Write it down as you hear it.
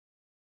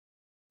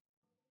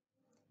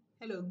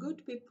Hello,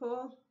 good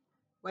people.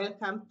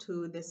 Welcome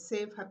to the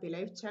Safe Happy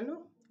Life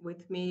channel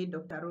with me,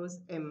 Dr.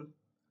 Rose M.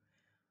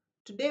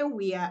 Today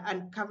we are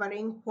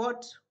uncovering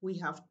what we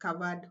have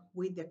covered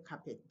with the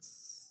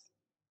carpets.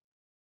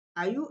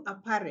 Are you a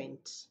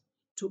parent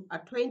to a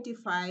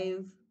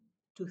 25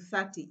 to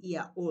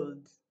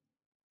 30-year-old?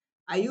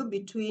 Are you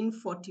between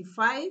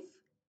 45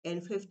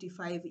 and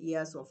 55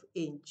 years of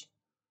age?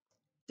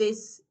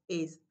 This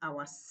is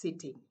our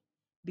sitting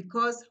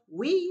because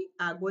we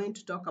are going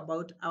to talk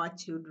about our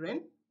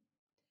children.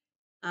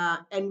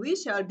 And we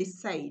shall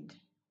decide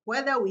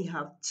whether we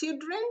have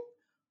children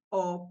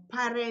or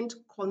parent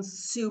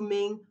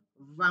consuming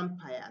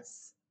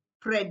vampires,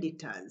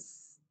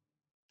 predators,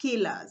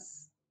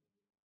 killers,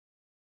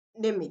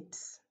 name it.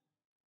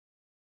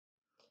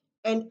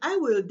 And I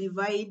will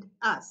divide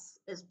us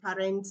as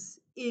parents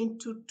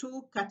into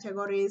two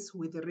categories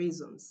with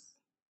reasons.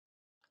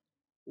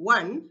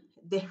 One,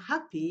 the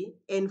happy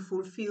and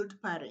fulfilled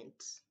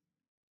parent.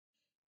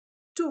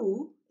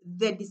 Two,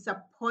 the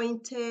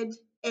disappointed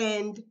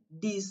and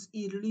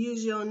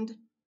disillusioned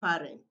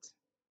parent.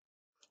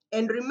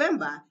 And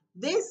remember,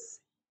 these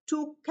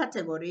two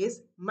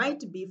categories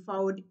might be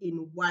found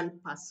in one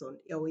person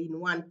or in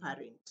one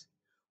parent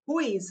who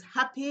is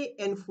happy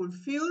and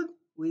fulfilled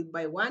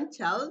by one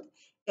child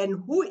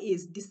and who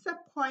is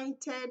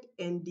disappointed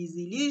and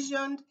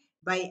disillusioned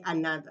by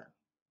another.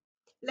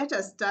 Let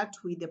us start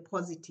with the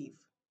positive.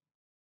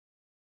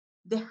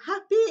 The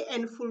happy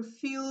and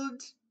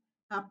fulfilled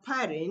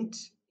parent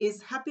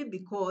is happy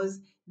because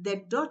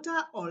the daughter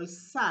or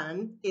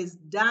son is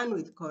done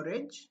with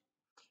courage,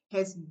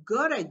 has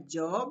got a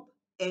job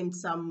and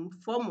some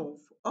form of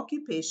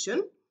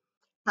occupation,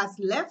 has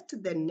left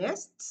the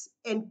nest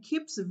and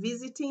keeps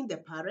visiting the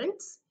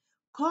parents,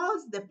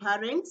 calls the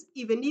parents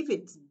even if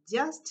it's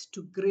just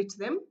to greet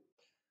them,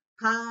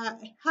 her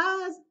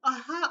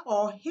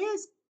or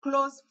his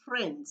close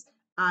friends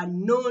are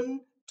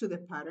known to the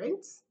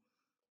parents.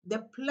 The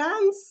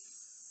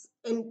plans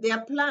and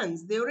their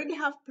plans, they already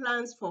have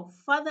plans for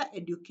further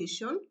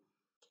education.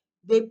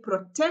 They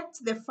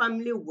protect the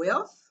family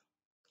wealth.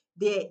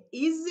 They're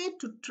easy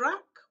to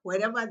track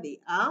wherever they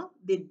are.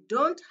 They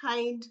don't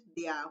hide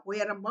their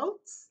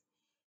whereabouts.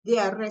 They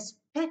are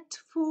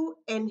respectful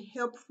and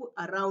helpful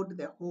around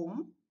the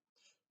home.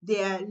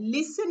 They are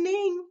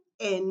listening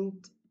and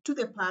to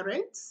the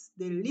parents.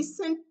 They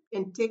listen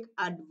and take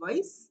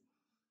advice.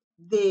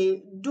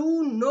 They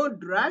do no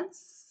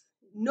drugs,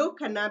 no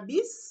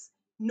cannabis,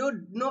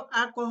 no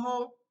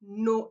alcohol,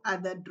 no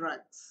other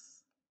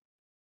drugs.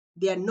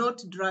 They are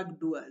not drug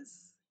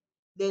doers.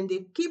 Then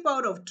they keep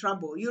out of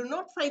trouble. You'll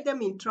not find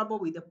them in trouble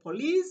with the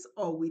police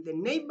or with the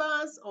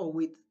neighbors or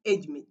with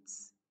age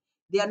mates.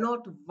 They are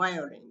not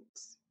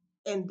violent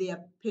and they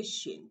are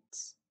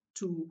patient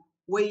to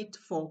wait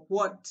for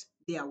what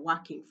they are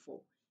working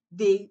for.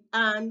 They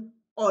earn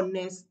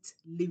honest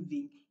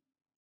living.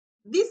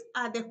 These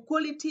are the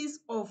qualities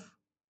of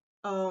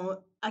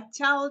a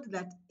child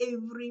that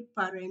every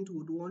parent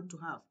would want to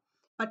have,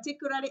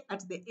 particularly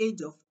at the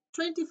age of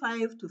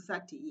 25 to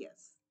 30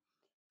 years.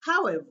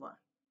 However,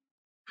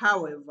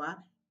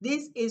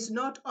 this is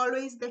not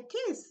always the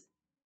case.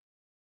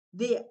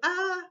 There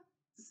are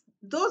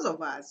those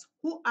of us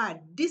who are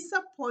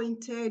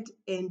disappointed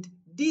and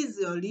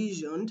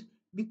disillusioned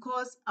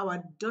because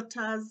our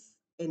daughters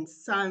and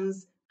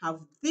sons have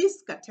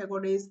these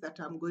categories that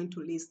I'm going to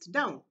list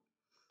down.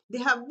 They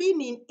have been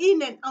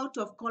in and out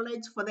of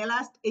college for the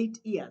last 8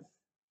 years.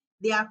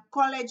 They are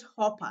college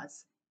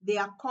hoppers. They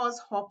are course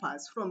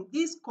hoppers from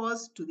this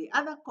course to the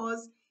other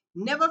course,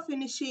 never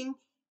finishing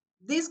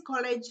this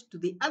college to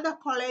the other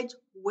college,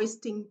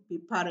 wasting the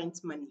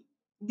parents' money.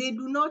 They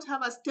do not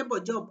have a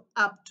stable job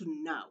up to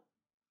now.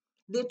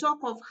 They talk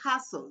of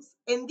hustles,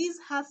 and these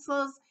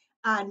hustles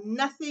are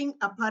nothing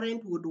a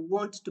parent would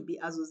want to be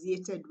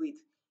associated with.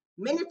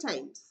 Many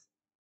times,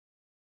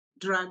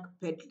 drug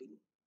peddling.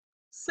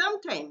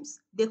 Sometimes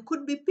they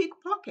could be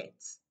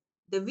pickpockets,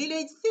 the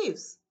village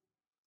thieves.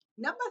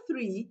 Number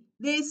three,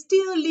 they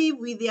still live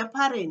with their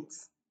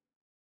parents.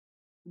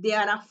 They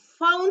are a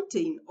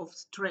fountain of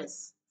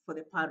stress for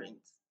the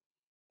parents.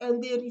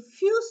 And they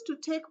refuse to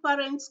take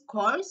parents'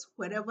 calls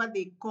wherever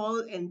they call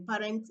and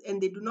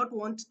they do not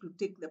want to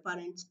take the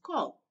parents'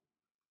 call.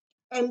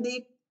 And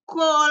they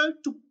call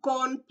to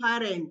con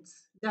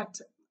parents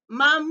that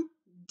mom,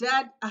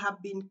 dad, I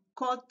have been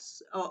caught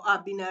or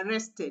I've been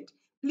arrested.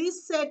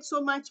 Please send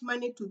so much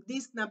money to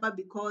this number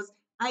because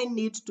I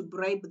need to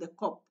bribe the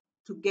cop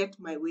to get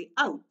my way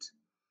out.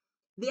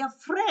 Their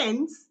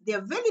friends,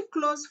 their very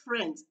close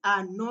friends,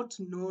 are not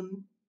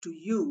known to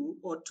you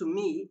or to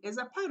me as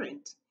a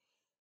parent.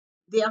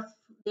 They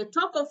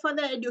talk of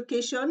further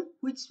education,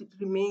 which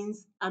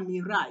remains a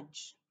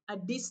mirage, a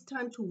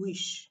distant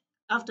wish.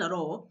 After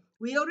all,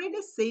 we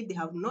already said they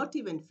have not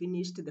even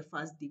finished the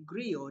first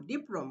degree or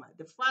diploma.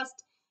 The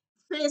first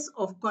phase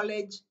of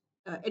college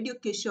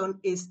education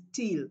is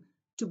still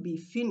to be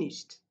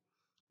finished.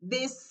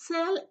 They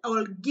sell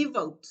or give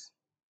out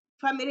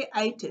family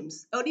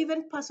items or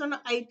even personal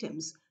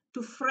items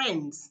to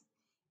friends.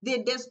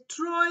 They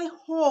destroy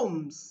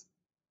homes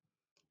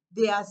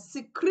They are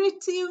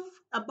secretive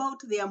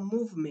about their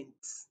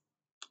movements,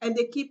 and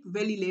they keep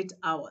very late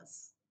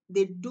hours.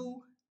 They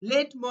do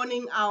late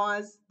morning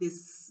hours.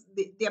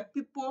 They are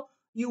people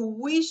you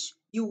wish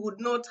you would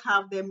not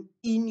have them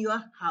in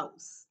your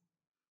house.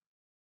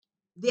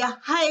 They are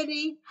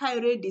highly,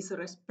 highly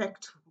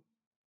disrespectful.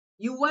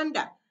 You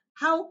wonder,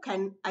 how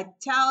can a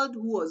child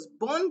who was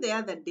born the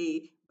other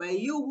day by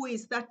you, who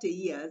is 30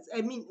 years,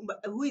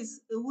 who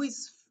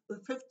is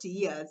 50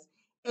 years,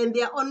 and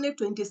they are only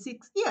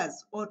 26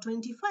 years or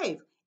 25,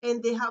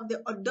 and they have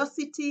the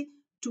audacity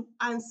to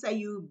answer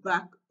you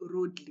back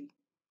rudely?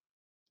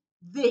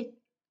 They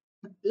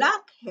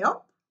lack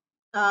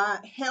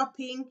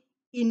helping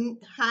in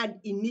hard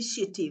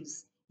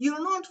initiatives. You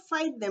will not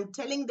find them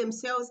telling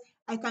themselves,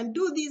 I can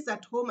do this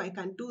at home, I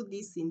can do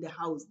this in the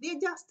house. They're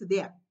just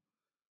there.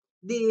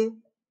 They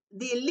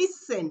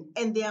listen,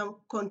 and they are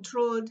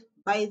controlled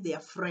by their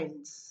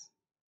friends.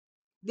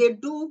 They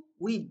do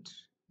weed.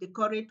 They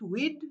call it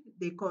weed.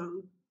 They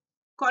call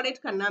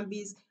it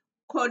cannabis,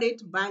 call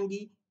it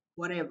bangi,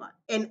 whatever,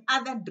 and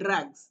other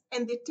drugs.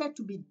 And they tend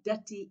to be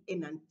dirty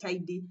and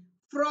untidy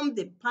from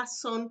the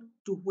person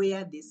to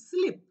where they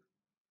sleep.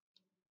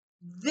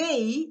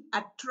 They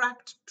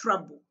attract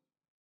trouble.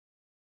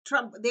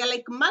 They are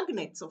like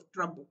magnets of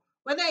trouble.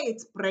 Whether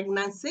it's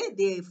pregnancy,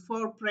 they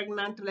fall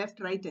pregnant left,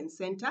 right, and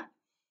center.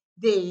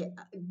 They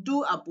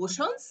do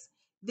abortions.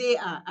 They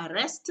are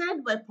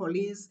arrested by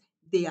police.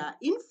 They are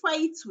in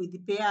fights with the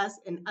peers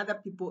and other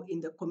people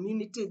in the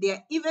community. They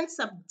are even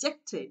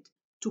subjected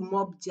to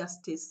mob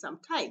justice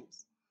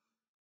sometimes.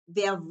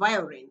 They are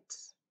violent.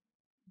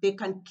 They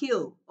can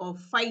kill or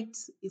fight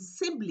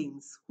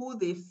siblings who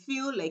they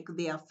feel like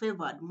they are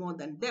favored more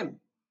than them.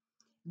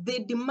 They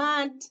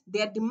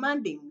are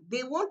demanding.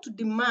 They want to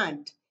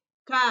demand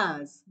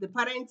cars, the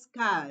parents'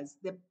 cars,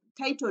 the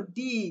title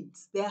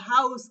deeds, the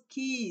house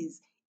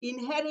keys,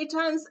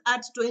 inheritance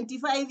at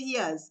 25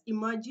 years.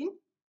 Imagine.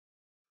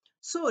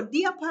 So,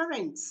 dear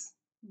parents,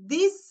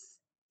 this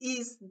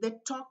is the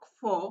talk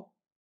for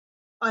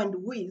and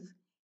with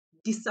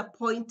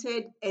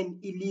disappointed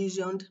and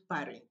illusioned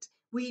parent.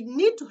 We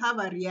need to have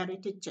a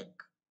reality check.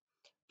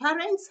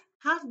 Parents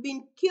have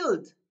been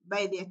killed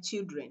by their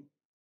children.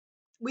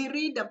 We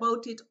read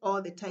about it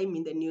all the time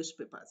in the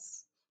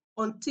newspapers,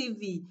 on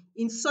TV,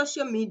 in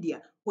social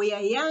media, where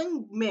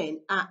young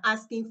men are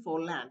asking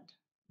for land.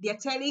 They are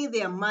telling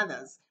their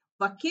mothers,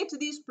 vacate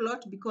this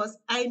plot because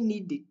I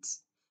need it.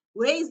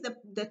 Where is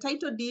the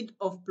title deed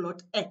of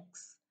plot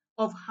X,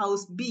 of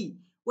house B?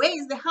 Where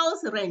is the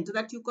house rent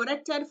that you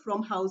collected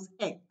from house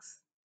X?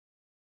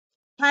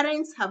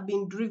 Parents have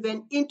been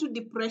driven into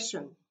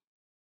depression,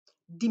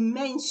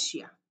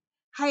 dementia,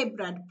 high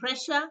blood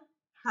pressure,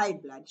 high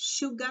blood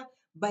sugar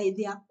by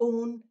their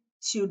own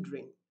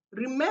children.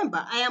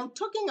 Remember, I am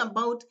talking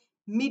about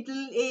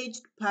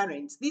middle-aged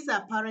parents. These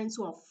are parents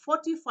who are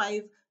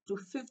 45 to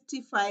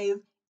 55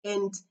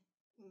 and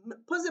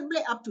possibly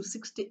up to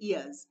 60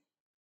 years,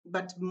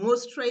 but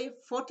mostly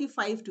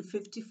 45 to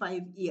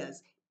 55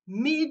 years.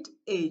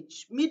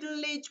 Middle-aged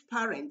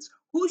parents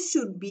who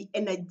should be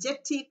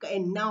energetic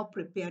and now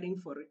preparing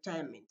for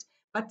retirement.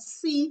 But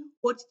see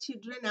what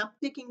children are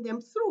taking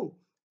them through: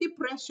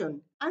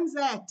 depression,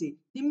 anxiety,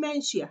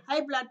 dementia,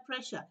 high blood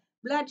pressure,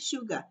 blood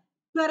sugar.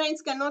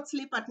 Parents cannot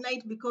sleep at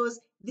night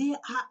because they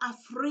are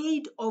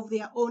afraid of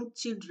their own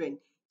children.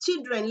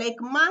 Children,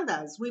 like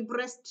mothers,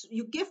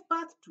 you gave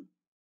birth to,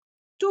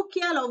 took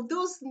care of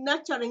those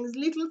nurturing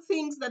little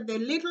things that the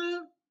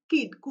little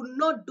kid could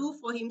not do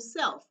for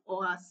himself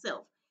or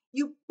herself.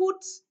 You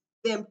put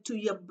them to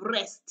your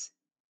breast.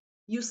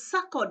 You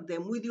suckled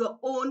them with your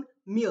own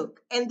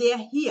milk, and they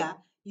are here.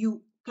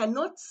 You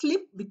cannot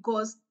sleep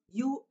because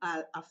you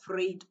are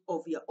afraid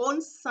of your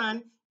own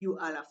son. You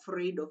are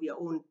afraid of your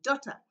own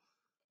daughter.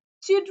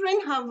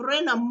 Children have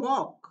run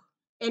amok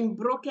and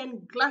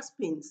broken glass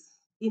panes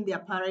in their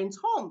parents'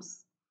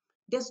 homes,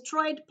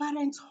 destroyed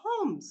parents'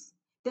 homes,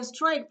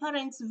 destroyed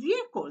parents'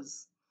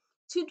 vehicles.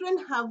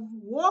 Children have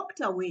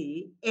walked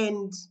away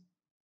and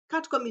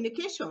cut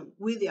communication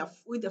with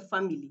the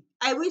family.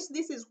 I wish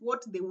this is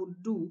what they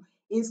would do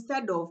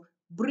instead of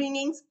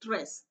bringing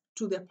stress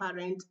to the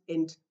parent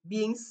and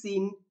being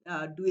seen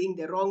doing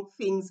the wrong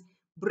things,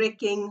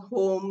 breaking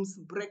homes,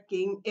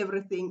 breaking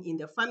everything in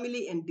the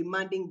family, and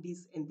demanding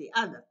this and the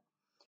other.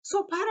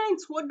 So,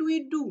 parents, what do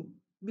we do?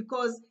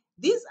 Because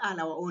these are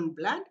our own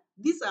blood,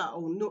 these are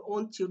our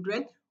own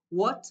children.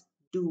 What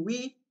do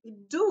we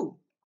do?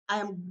 I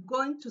am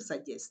going to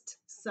suggest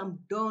some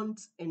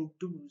don'ts and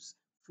do's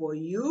for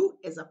you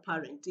as a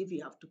parent if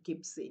you have to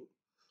keep saying.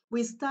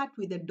 We start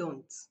with the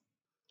don'ts.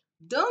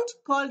 Don't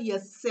call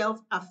yourself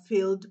a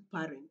failed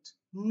parent.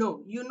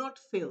 No, you're not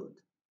failed.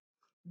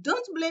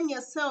 Don't blame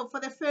yourself for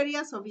the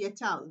failures of your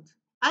child.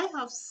 I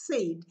have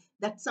said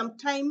that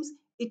sometimes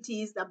it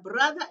is a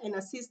brother and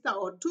a sister,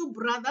 or two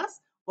brothers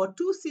or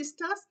two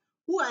sisters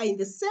who are in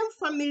the same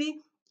family,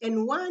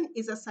 and one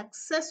is a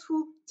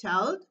successful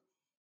child,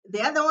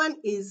 the other one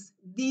is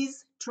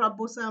this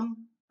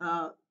troublesome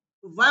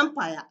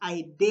vampire,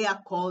 I dare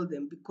call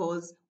them,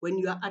 because when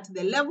you are at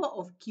the level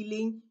of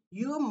killing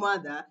your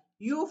mother,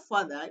 your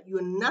father,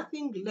 you're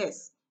nothing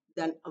less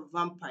than a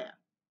vampire.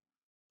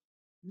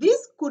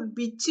 This could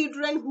be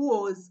children who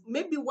was,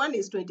 maybe one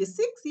is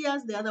 26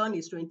 years, the other one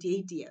is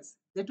 28 years.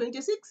 The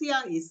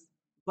 26-year is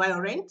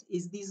violent,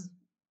 is this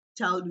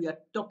child we are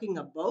talking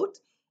about.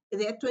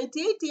 The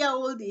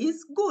 28-year-old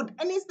is good,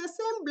 and it's the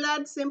same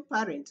blood, same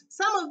parent.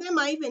 Some of them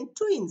are even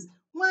twins.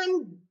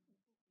 One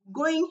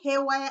going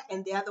haywire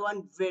and the other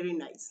one very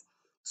nice.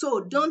 So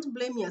don't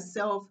blame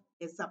yourself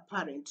as a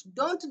parent.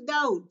 Don't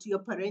doubt your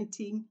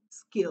parenting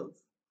skills.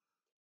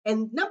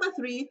 And number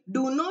 3,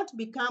 do not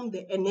become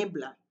the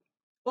enabler.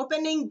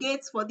 Opening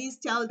gates for this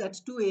child at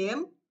 2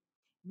 a.m.,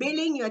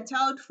 bailing your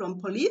child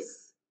from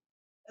police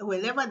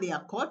whenever they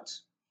are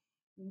caught.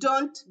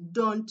 Don't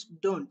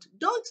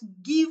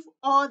give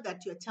all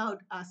that your child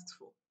asks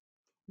for.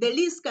 The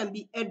least can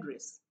be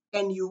addressed,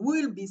 and you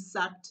will be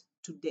sacked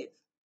to death.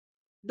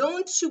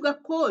 Don't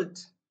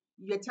sugarcoat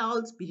your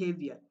child's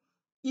behavior.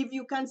 If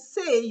you can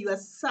say your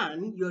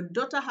son, your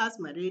daughter has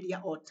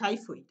malaria or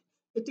typhoid,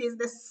 it is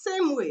the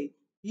same way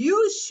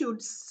you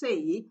should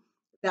say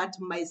that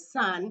my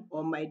son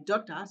or my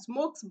daughter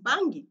smokes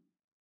bangi.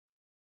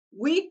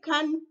 We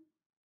call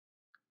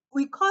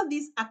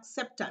this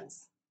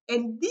acceptance.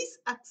 And this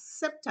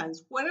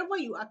acceptance, wherever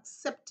you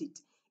accept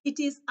it, it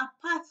is a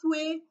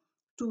pathway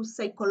to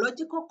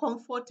psychological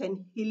comfort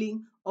and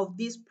healing of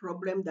this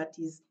problem that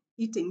is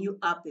eating you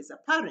up as a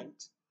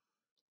parent.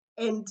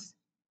 And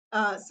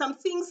some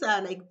things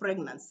are like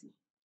pregnancy,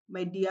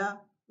 my dear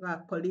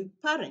colleague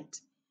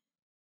parent.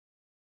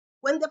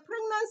 When the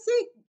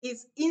pregnancy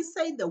is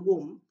inside the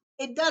womb,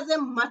 it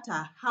doesn't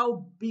matter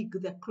how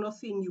big the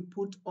clothing you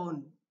put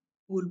on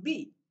will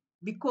be,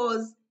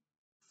 because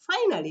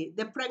finally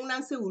the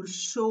pregnancy will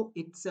show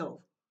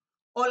itself.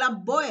 Or a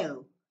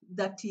boil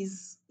that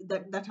has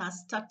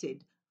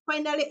started,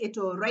 finally it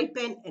will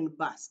ripen and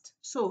burst.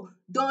 So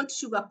don't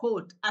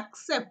sugarcoat.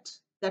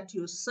 Accept that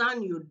your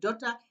son, your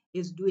daughter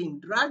is doing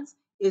drugs,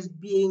 is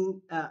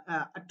being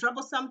a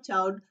troublesome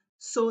child,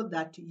 so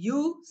that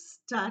you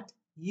start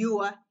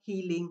your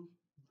healing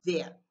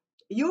there.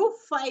 You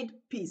find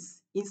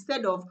peace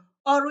instead of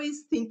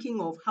always thinking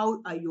of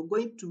how are you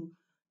going to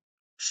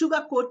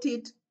sugarcoat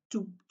it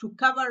to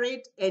cover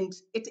it, and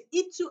it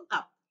eats you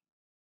up.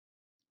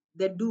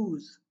 The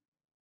do's.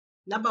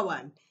 Number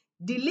 1,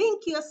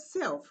 delink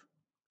yourself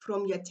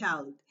from your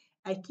child.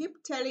 I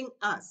keep telling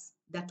us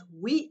that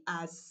we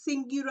are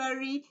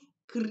singularly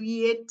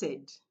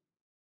created.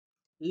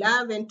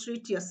 Love and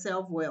treat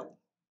yourself well.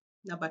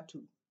 Number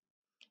 2.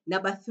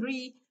 Number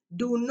 3,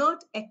 do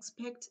not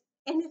expect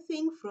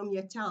anything from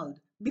your child,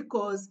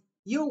 because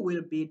you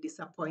will be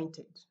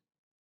disappointed.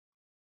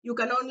 You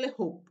can only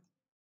hope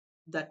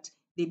that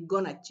they're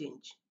gonna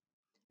change.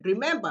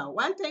 Remember,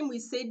 one time we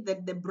said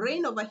that the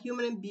brain of a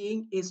human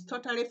being is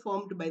totally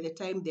formed by the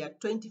time they are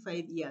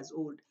 25 years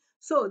old.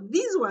 So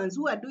these ones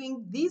who are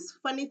doing these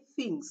funny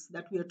things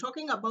that we are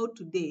talking about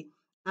today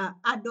are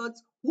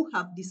adults who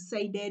have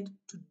decided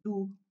to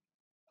do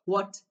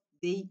what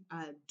they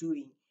are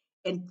doing.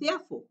 And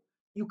therefore,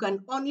 you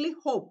can only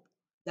hope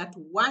that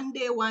one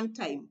day, one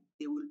time,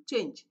 they will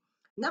change.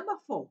 Number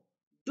 4,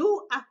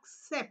 do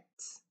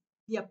accept,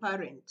 dear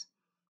parent,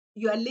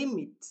 your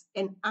limits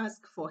and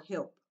ask for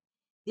help.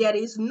 There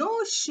is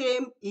no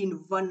shame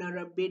in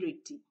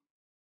vulnerability.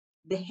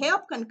 The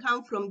help can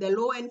come from the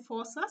law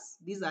enforcers,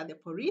 these are the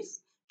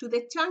police, to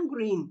the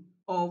chagrin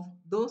of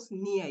those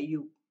near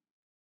you.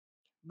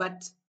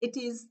 But it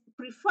is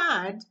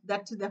preferred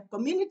that the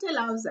community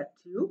laughs at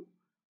you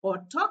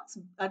or talks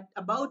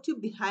about you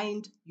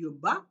behind your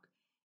back,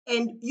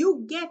 and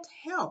you get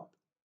help.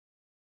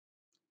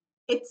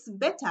 It's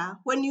better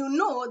when you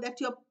know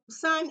that your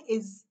son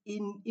is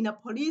in a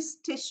police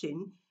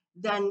station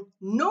than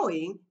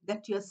knowing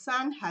that your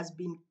son has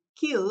been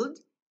killed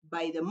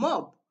by the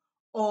mob,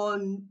 or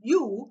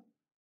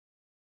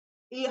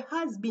he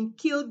has been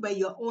killed by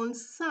your own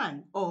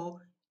son,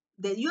 or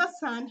that your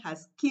son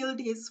has killed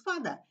his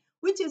father.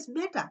 Which is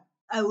better?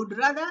 I would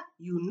rather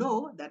you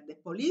know that the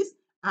police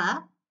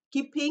are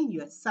keeping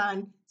your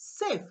son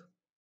safe.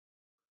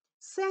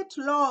 Set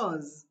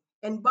laws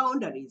and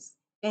boundaries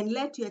and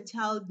let your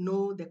child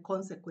know the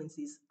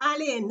consequences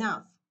early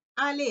enough.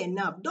 Early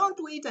enough. Don't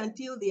wait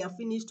until they are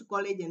finished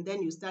college and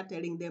then you start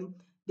telling them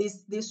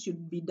this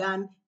should be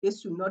done,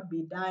 this should not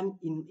be done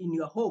in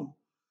your home.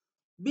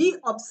 Be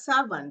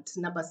observant,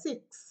 number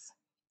 6,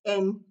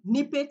 and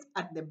nip it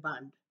at the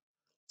bud.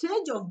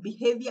 Change of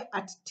behavior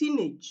at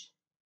teenage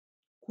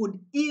could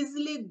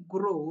easily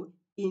grow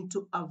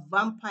into a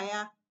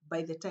vampire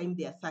by the time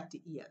they are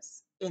 30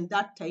 years. And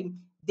that time,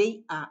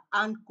 they are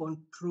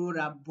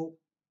uncontrollable.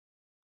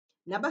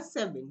 Number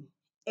 7,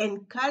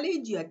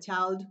 encourage your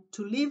child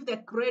to leave the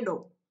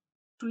cradle,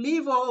 to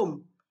leave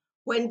home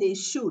when they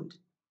should.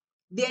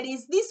 There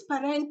is this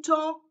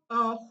parental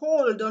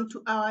hold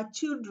onto our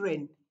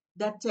children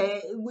that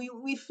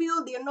we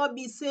feel they'll not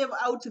be safe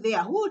out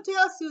there. Who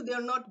tells you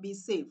they'll not be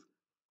safe?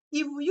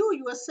 If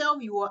you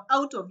yourself, you are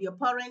out of your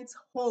parents'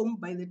 home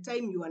by the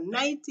time you are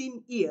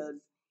 19 years,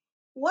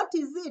 what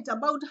is it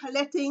about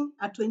letting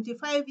a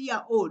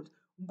 25-year-old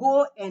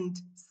go and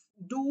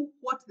do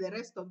what the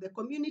rest of the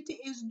community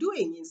is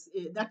doing?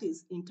 That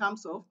is in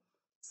terms of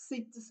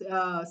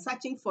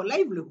searching for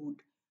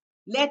livelihood.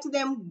 Let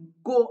them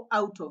go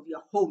out of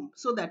your home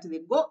so that they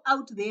go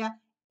out there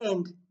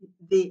and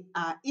they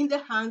are in the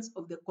hands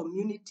of the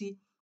community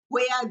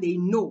where they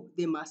know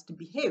they must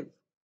behave.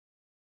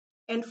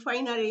 And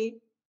finally,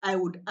 I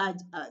would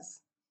urge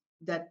us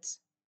that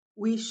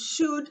we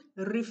should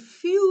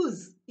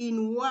refuse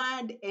in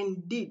word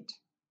and deed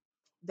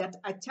that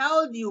a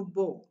child you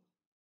bore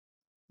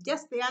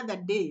just the other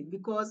day,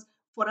 because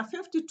for a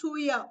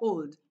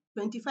 52-year-old,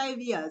 25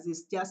 years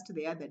is just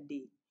the other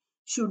day,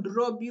 should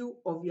rob you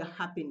of your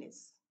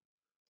happiness,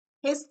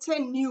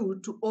 hasten you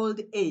to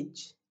old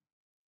age,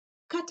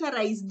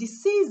 catalyze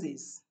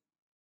diseases,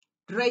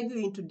 drive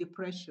you into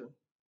depression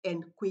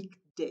and quick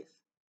death.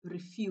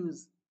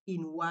 Refuse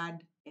in word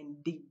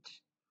and deed.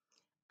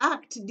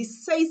 Act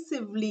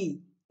decisively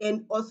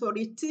and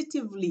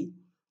authoritatively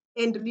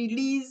and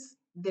release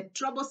the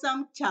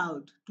troublesome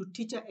child to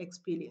teacher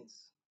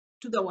experience,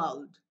 to the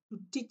world, to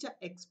teacher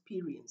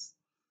experience.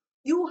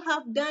 You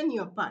have done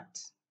your part.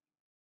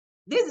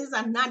 This is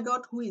an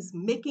adult who is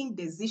making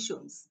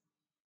decisions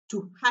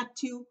to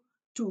hurt you,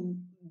 to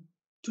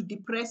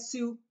depress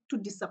you, to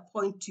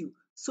disappoint you.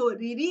 So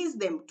release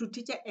them to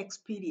teacher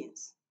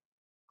experience,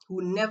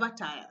 who never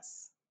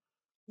tires.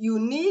 You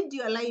need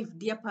your life,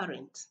 dear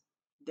parent.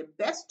 The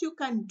best you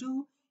can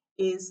do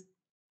is,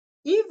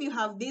 if you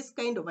have this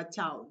kind of a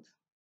child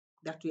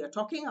that we are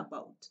talking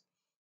about,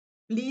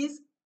 please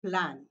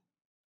plan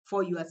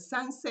for your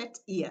sunset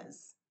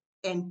years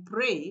and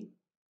pray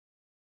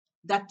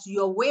that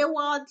your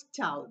wayward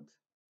child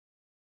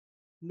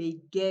may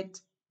get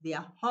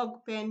their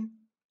hog pen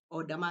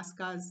or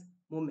Damascus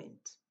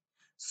moment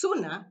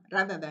sooner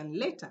rather than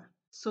later,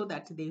 so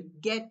that they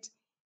get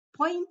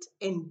point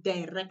and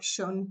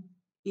direction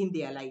in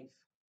their life.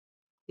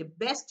 The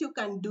best you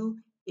can do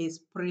is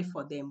pray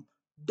for them.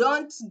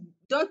 Don't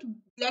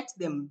let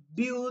them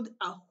build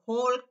a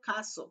whole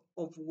castle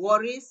of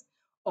worries,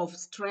 of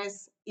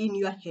stress in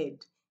your head.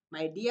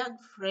 My dear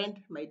friend,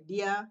 my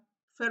dear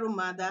fellow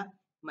mother,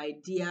 my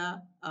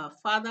dear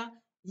father,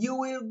 you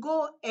will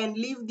go and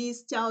leave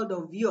this child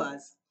of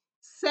yours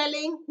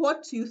selling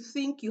what you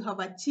think you have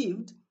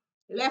achieved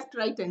left,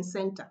 right, and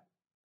center.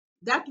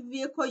 That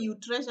vehicle you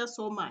treasure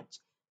so much,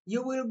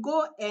 you will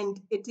go and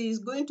it is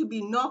going to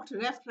be knocked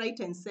left, right,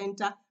 and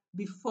center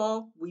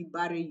before we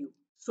bury you.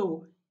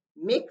 So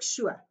make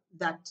sure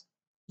that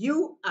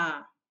you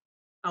are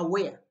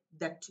aware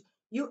that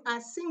you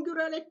are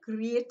singularly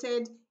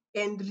created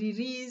and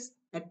release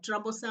a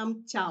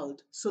troublesome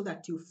child so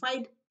that you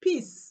find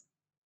peace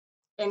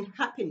and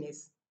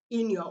happiness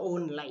in your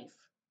own life.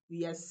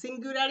 We are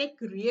singularly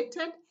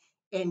created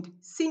and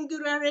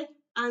singularly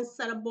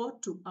answerable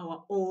to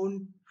our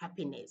own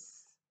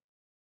happiness.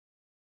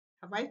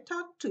 Have I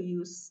talked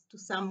to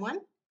someone?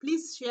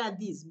 Please share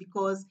this,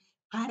 because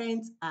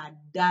parents are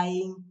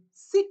dying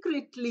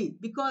secretly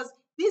because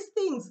these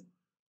things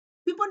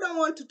people don't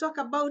want to talk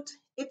about.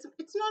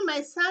 It's not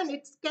my son,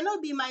 it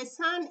cannot be my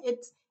son,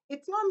 it's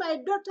not my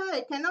daughter,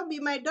 it cannot be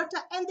my daughter,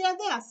 and they're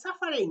there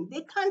suffering.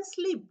 They can't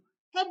sleep,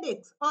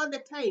 headaches all the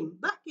time,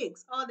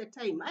 backaches all the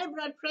time, high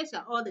blood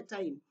pressure all the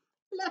time.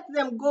 Let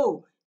them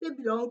go. They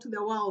belong to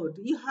the world.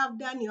 You have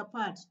done your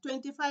part.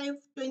 25,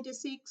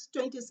 26,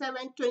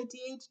 27,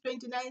 28,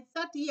 29,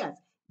 30 years.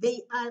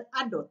 They are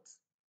adults.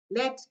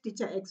 Let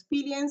teacher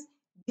experience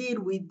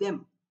deal with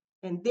them,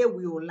 and they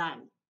will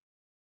learn.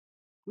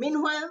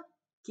 Meanwhile,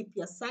 keep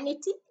your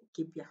sanity,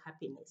 keep your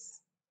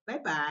happiness.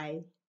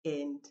 Bye-bye,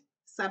 and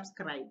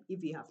subscribe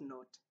if you have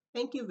not.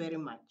 Thank you very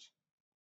much.